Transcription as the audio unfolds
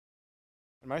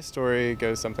My story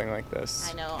goes something like this.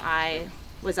 I know I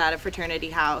was at a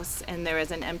fraternity house and there was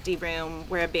an empty room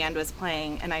where a band was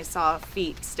playing and I saw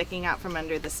feet sticking out from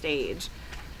under the stage.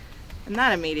 And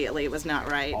that immediately was not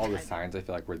right. All the signs I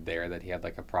feel like were there that he had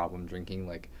like a problem drinking,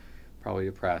 like probably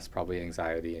depressed, probably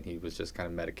anxiety, and he was just kind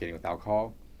of medicating with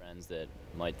alcohol. Friends that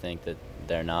might think that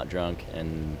they're not drunk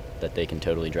and that they can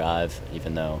totally drive,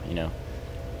 even though,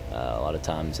 a lot of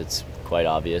times it's quite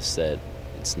obvious that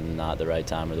it's not the right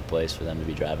time or the place for them to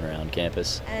be driving around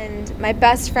campus. And my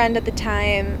best friend at the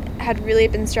time had really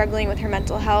been struggling with her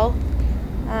mental health.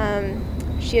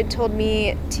 She had told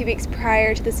me 2 weeks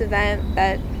prior to this event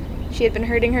that she had been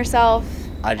hurting herself.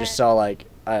 I just saw like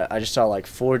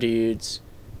 4 dudes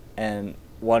and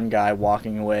one guy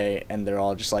walking away, and they're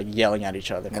all just like yelling at each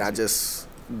other. And I just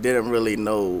didn't really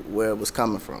know where it was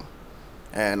coming from.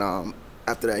 And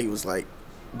after that, he was like,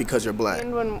 "Because you're black."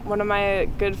 And when one of my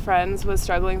good friends was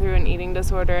struggling through an eating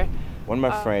disorder, one of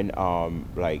my friend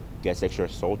gets sexually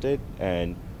assaulted,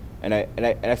 and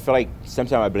I feel like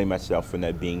sometimes I blame myself for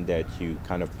not being there to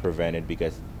kind of prevent it,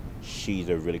 because she's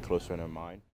a really close friend of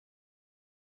mine.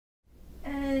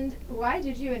 And why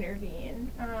did you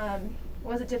intervene?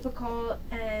 Was it difficult,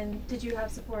 and did you have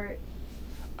support?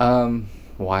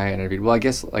 Why I interviewed? Well, I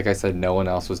guess, like I said, no one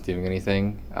else was doing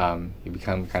anything. You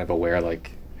become kind of aware,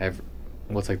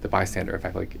 what's like the bystander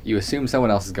effect. Like, you assume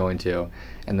someone else is going to,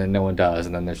 and then no one does,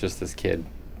 and then there's just this kid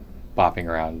bopping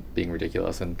around being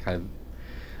ridiculous, and kind of,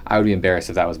 I would be embarrassed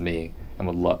if that was me, and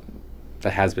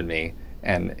that has been me.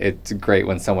 And it's great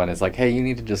when someone is like, hey, you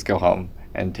need to just go home,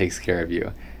 and takes care of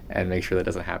you, and make sure that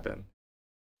doesn't happen.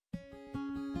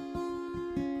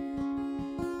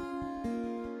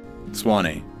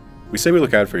 Sewanee. We say we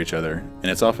look out for each other,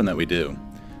 and it's often that we do,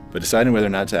 but deciding whether or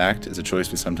not to act is a choice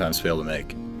we sometimes fail to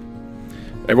make.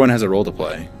 Everyone has a role to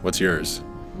play. What's yours?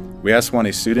 We asked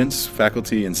Sewanee students,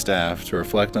 faculty, and staff to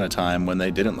reflect on a time when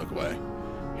they didn't look away.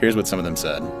 Here's what some of them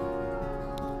said.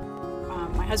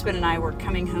 My husband and I were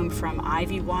coming home from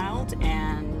Ivywild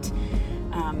and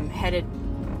headed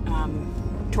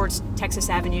towards Texas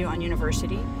Avenue on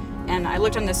University. And I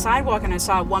looked on the sidewalk and I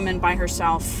saw a woman by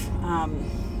herself,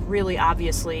 really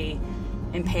obviously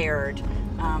impaired,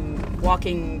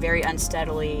 walking very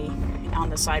unsteadily on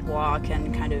the sidewalk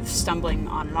and kind of stumbling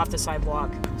on and off the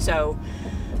sidewalk. So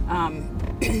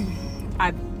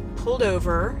I pulled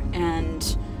over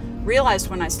and realized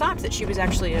when I stopped that she was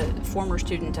actually a former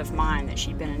student of mine, that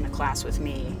she'd been in a class with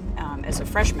me as a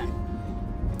freshman.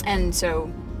 And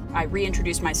so I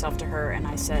reintroduced myself to her and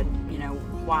I said,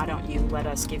 why don't you let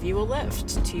us give you a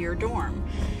lift to your dorm?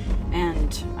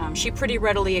 And she pretty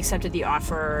readily accepted the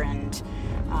offer and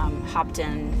hopped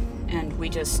in, and we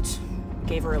just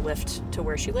gave her a lift to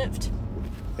where she lived.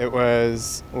 It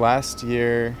was last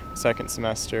year, second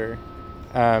semester,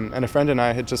 and a friend and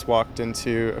I had just walked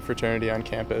into a fraternity on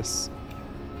campus.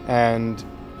 And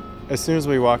as soon as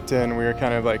we walked in, we were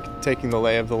kind of like taking the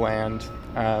lay of the land,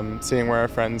 seeing where our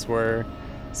friends were,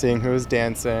 seeing who was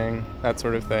dancing, that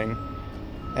sort of thing.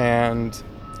 And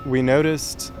we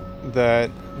noticed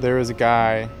that there was a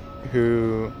guy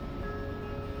who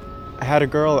had a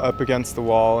girl up against the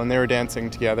wall, and they were dancing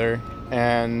together.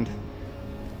 And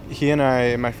he and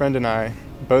I, my friend and I,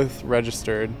 both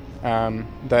registered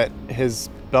that his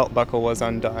belt buckle was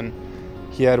undone.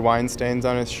 He had wine stains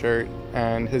on his shirt,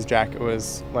 and his jacket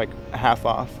was like half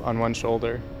off on one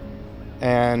shoulder.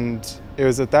 And it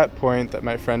was at that point that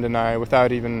my friend and I,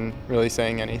 without even really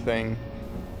saying anything,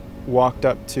 walked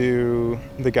up to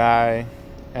the guy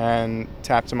and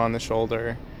tapped him on the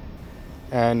shoulder.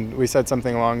 And we said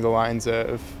something along the lines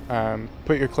of,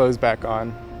 put your clothes back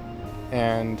on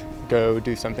and go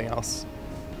do something else.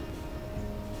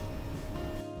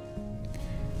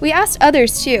 We asked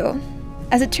others too.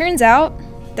 As it turns out,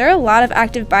 there are a lot of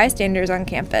active bystanders on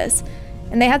campus,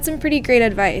 and they had some pretty great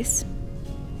advice.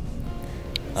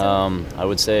 I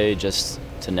would say just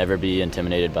to never be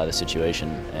intimidated by the situation,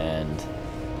 and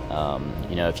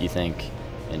if you think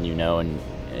and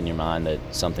in your mind that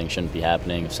something shouldn't be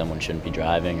happening, if someone shouldn't be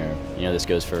driving, or this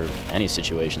goes for any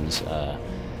situations,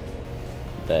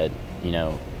 that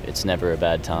it's never a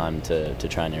bad time to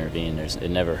try and intervene. It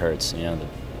never hurts. The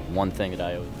one thing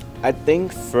that I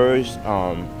think first,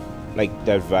 the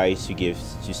advice you give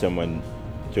to someone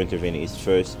to intervene is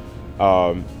first,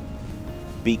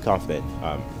 be confident.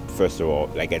 First of all,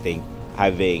 I think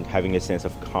having a sense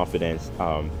of confidence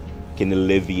can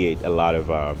alleviate a lot of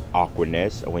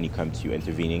awkwardness when it comes to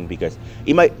intervening, because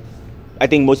I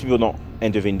think most people don't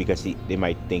intervene because they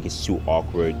might think it's too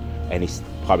awkward and it's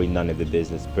probably none of the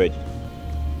business. But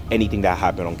anything that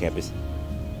happens on campus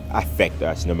affects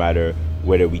us, no matter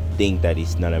whether we think that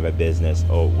it's none of our business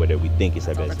or whether we think it's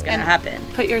our business. What's going to happen?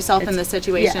 Put yourself in the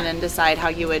situation and decide how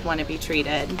you would want to be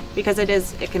treated, because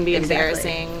it can be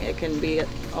embarrassing, it can be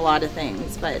a lot of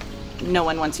things, but no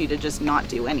one wants you to just not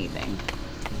do anything.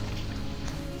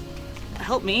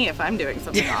 Help me if I'm doing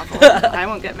something awful. I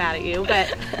won't get mad at you,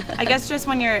 but I guess just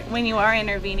when you are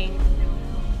intervening,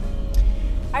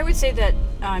 I would say that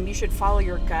you should follow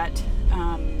your gut,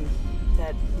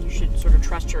 that you should sort of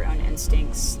trust your own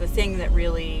instincts. The thing that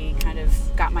really kind of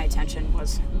got my attention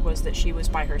was that she was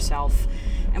by herself,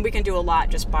 and we can do a lot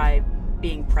just by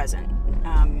being present.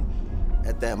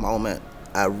 At that moment,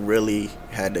 I really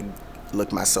had to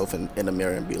look myself in the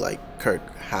mirror and be like, Kirk,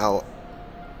 how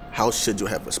should you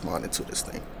have responded to this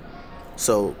thing?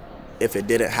 So if it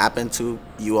didn't happen to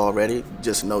you already,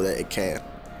 just know that it can,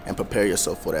 and prepare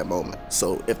yourself for that moment.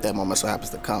 So if that moment so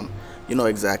happens to come, you know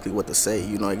exactly what to say.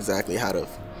 You know exactly how to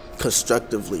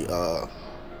constructively,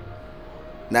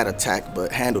 not attack,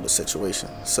 but handle the situation.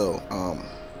 So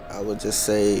I would just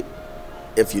say,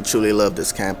 if you truly love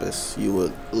this campus, you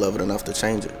would love it enough to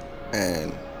change it.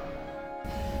 And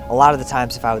a lot of the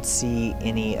times, if I would see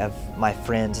any of my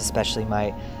friends, especially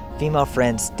my female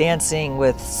friends, dancing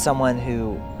with someone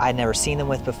who I'd never seen them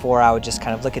with before, I would just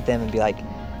kind of look at them and be like,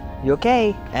 "You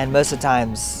okay?" And most of the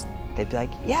times they'd be like,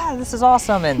 "Yeah, this is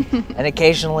awesome." And and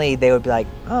occasionally they would be like,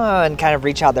 "Oh," and kind of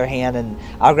reach out their hand, and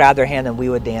I'll grab their hand and we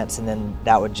would dance, and then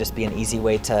that would just be an easy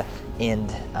way to end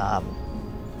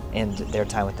their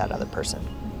time with that other person.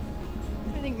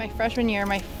 I think my freshman year,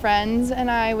 my friends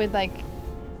and I would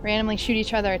randomly shoot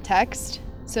each other a text.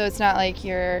 So it's not like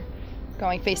you're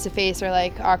going face to face or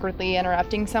awkwardly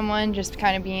interrupting someone, just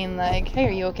kind of being like, "Hey,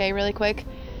 are you okay?" really quick.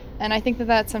 And I think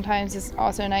that sometimes is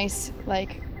also nice.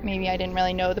 Maybe I didn't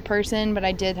really know the person, but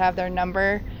I did have their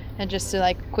number, and just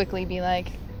to quickly be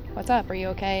like, "What's up? Are you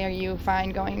okay? Are you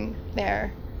fine going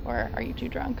there? Or are you too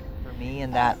drunk?" For me, in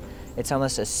that it's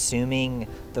almost assuming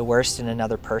the worst in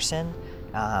another person,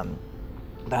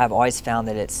 but I've always found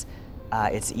that it's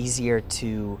easier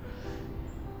to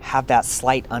have that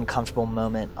slight uncomfortable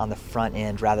moment on the front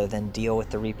end rather than deal with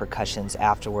the repercussions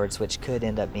afterwards, which could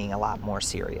end up being a lot more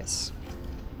serious.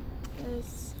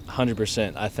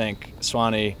 100%. I think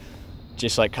Sewanee,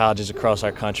 just like colleges across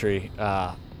our country,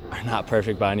 are not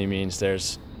perfect by any means.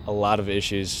 There's a lot of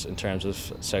issues in terms of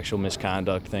sexual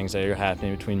misconduct, things that are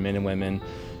happening between men and women,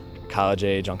 college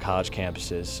age, on college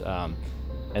campuses,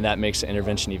 and that makes the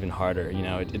intervention even harder.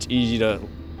 It's easy to,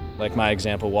 like my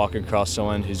example, walk across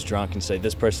someone who's drunk and say,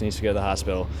 "This person needs to go to the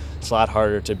hospital." It's a lot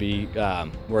harder to be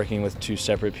working with two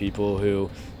separate people who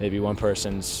maybe one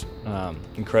person's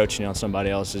encroaching on somebody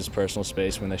else's personal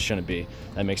space when they shouldn't be.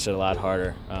 That makes it a lot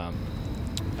harder.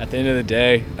 At the end of the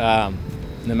day,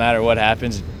 no matter what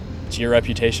happens, it's your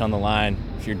reputation on the line.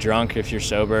 If you're drunk, if you're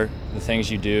sober, the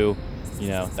things you do,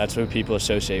 that's what people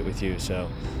associate with you. So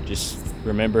just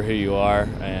remember who you are.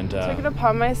 And I took it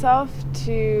upon myself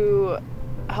to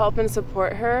help and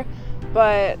support her,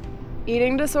 but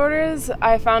eating disorders,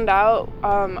 I found out,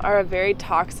 are very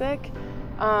toxic.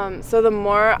 So the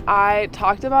more I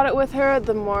talked about it with her,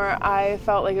 the more I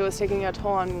felt like it was taking a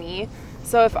toll on me.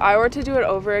 So if I were to do it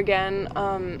over again,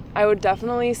 I would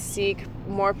definitely seek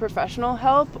more professional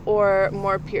help or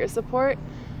more peer support.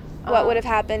 What would have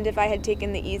happened if I had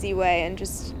taken the easy way and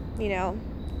just,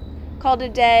 called it a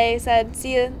day, said,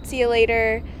 see you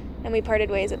later, and we parted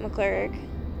ways at McClurg?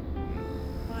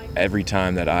 Every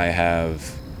time that I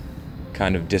have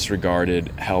kind of disregarded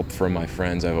help from my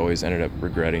friends, I've always ended up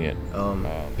regretting it.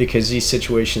 Because these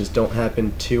situations don't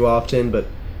happen too often, but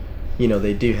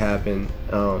they do happen,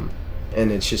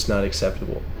 and it's just not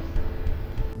acceptable.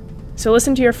 So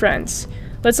listen to your friends.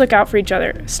 Let's look out for each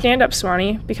other. Stand up,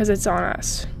 Sewanee, because it's on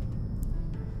us.